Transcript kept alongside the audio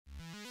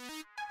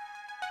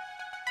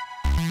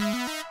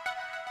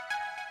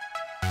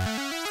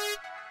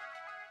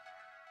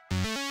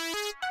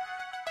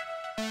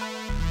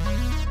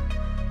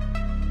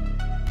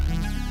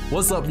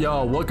What's up,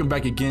 y'all? Welcome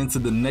back again to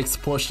the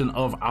next portion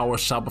of our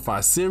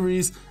Shopify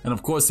series. And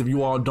of course, if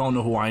you all don't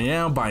know who I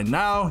am by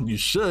now, you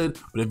should.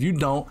 But if you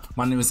don't,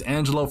 my name is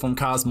Angelo from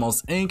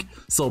Cosmos Ink.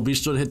 So be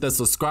sure to hit that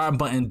subscribe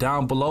button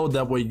down below.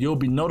 That way you'll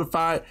be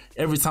notified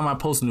every time I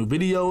post new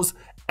videos.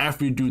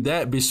 After you do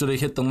that, be sure to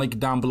hit the link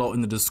down below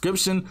in the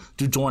description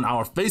to join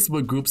our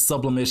Facebook group,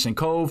 Sublimation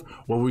Cove,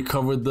 where we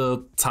cover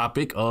the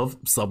topic of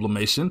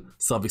sublimation,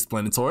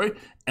 self-explanatory.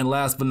 And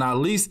last but not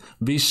least,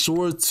 be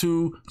sure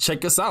to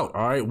check us out,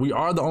 all right? We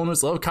are the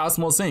owners of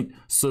Cosmos Ink.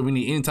 So if you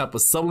need any type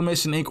of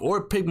sublimation ink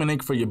or pigment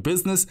ink for your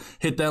business,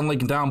 hit that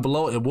link down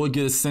below and we'll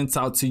get it sent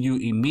out to you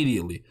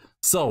immediately.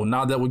 So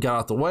now that we got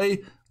out the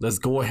way, let's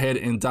go ahead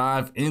and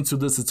dive into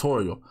the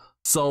tutorial.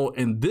 So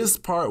in this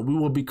part, we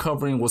will be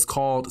covering what's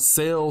called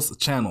sales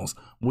channels.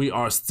 We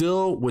are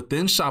still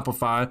within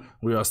Shopify.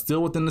 We are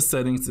still within the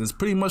settings. It's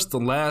pretty much the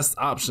last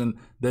option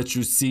that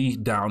you see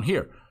down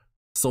here.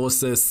 So it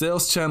says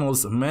sales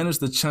channels, manage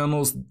the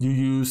channels you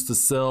use to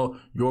sell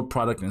your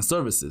product and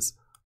services.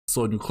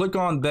 So if you click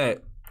on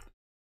that,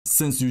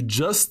 since you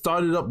just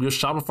started up your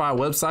Shopify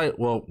website,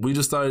 well, we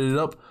just started it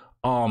up,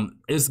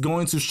 it's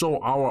going to show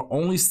our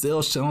only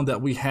sales channel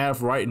that we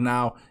have right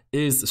now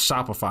is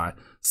Shopify.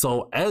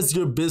 So as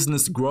your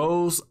business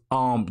grows,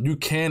 you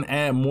can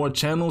add more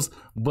channels,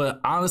 but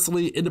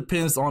honestly, it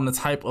depends on the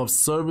type of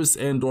service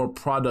and or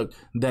product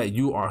that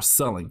you are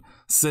selling.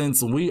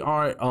 Since we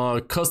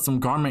are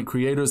custom garment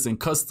creators and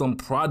custom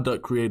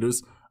product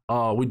creators,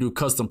 we do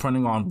custom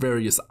printing on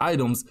various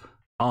items.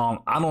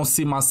 I don't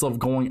see myself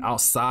going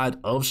outside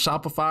of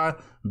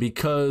Shopify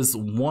because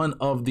one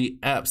of the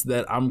apps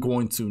that I'm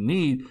going to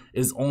need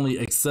is only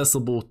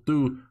accessible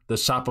through the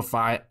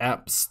Shopify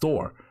app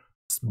store.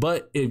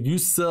 But if you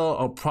sell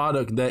a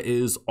product that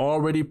is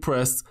already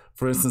pressed,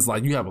 for instance,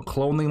 like you have a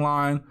clothing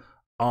line,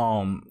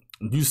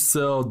 you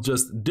sell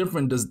just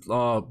different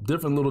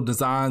little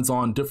designs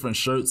on different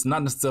shirts,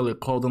 not necessarily a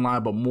clothing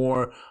line, but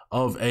more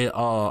of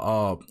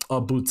a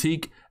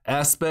boutique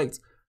aspect,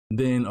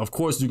 then of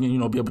course you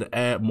can, be able to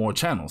add more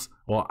channels.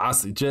 Well, I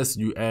suggest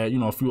you add,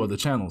 a few other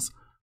channels.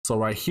 So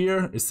right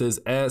here, it says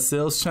add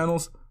sales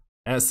channels,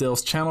 add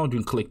sales channel. You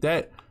can click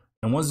that.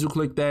 And once you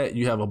click that,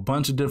 you have a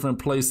bunch of different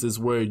places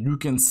where you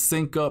can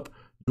sync up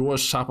your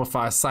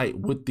Shopify site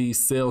with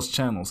these sales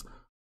channels.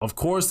 Of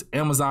course,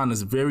 Amazon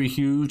is very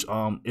huge.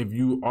 If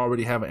you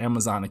already have an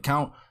Amazon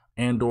account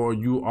and or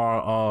you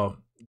are,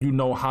 you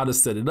know how to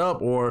set it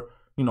up, or,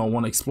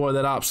 want to explore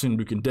that option,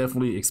 you can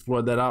definitely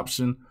explore that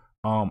option.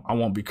 I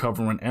won't be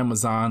covering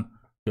Amazon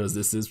because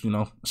this is,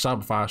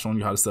 Shopify, showing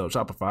you how to sell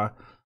Shopify.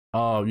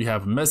 You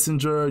have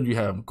Messenger, you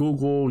have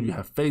Google, you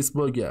have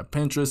Facebook, you have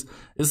Pinterest.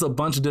 It's a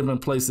bunch of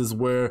different places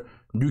where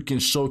you can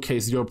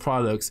showcase your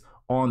products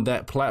on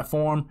that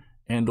platform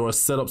and or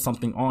set up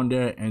something on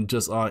there and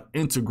just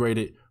integrate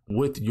it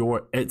with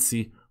your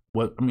Etsy.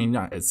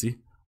 Not Etsy,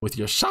 with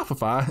your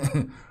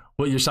Shopify,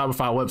 with your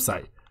Shopify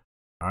website.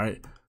 All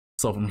right.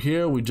 So from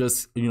here, we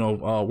just,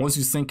 once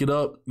you sync it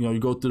up, you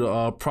go through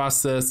the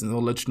process and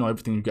it'll let you know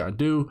everything you got to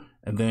do.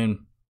 And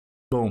then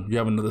boom, you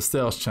have another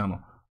sales channel.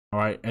 All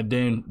right. And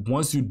then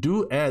once you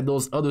do add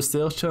those other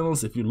sales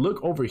channels, if you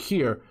look over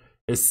here,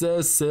 it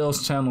says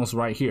sales channels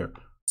right here.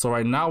 So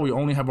right now we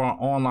only have our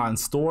online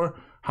store.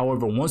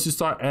 However, once you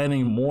start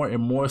adding more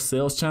and more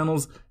sales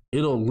channels,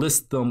 it'll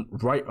list them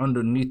right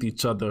underneath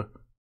each other,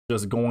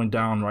 just going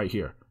down right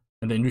here.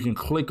 And then you can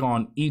click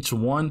on each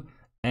one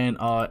and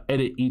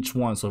edit each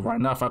one. So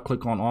right now, if I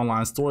click on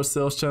online store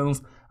sales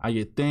channels, I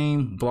get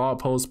theme, blog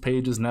posts,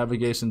 pages,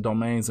 navigation,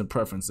 domains, and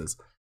preferences.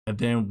 And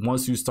then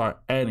once you start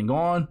adding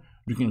on,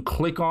 you can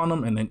click on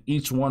them, and then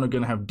each one are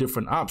going to have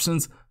different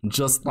options,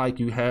 just like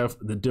you have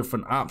the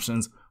different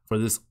options for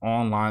this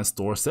online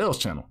store sales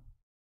channel.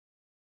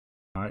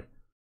 All right.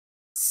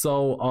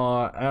 So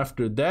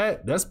after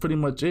that, that's pretty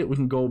much it. We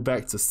can go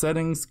back to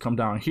settings, come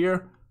down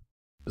here,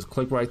 just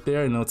click right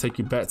there, and it'll take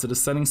you back to the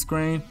settings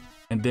screen.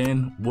 And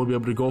then we'll be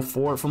able to go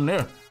forward from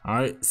there. All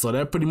right, so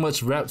that pretty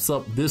much wraps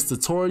up this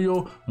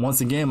tutorial.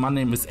 Once again, my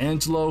name is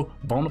Angelo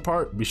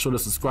Bonaparte. Be sure to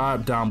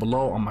subscribe down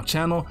below on my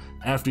channel.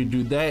 After you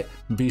do that,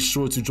 be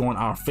sure to join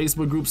our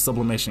Facebook group,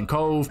 Sublimation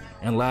Cove.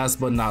 And last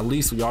but not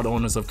least, we are the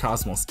owners of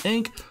Cosmos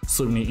Ink.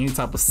 So if you need any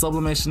type of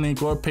sublimation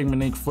ink or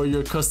pigment ink for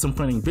your custom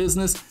printing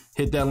business,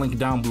 hit that link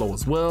down below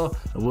as well,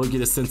 and we'll get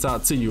it sent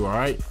out to you, all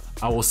right?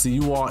 I will see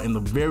you all in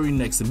the very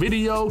next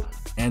video.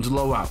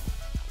 Angelo out.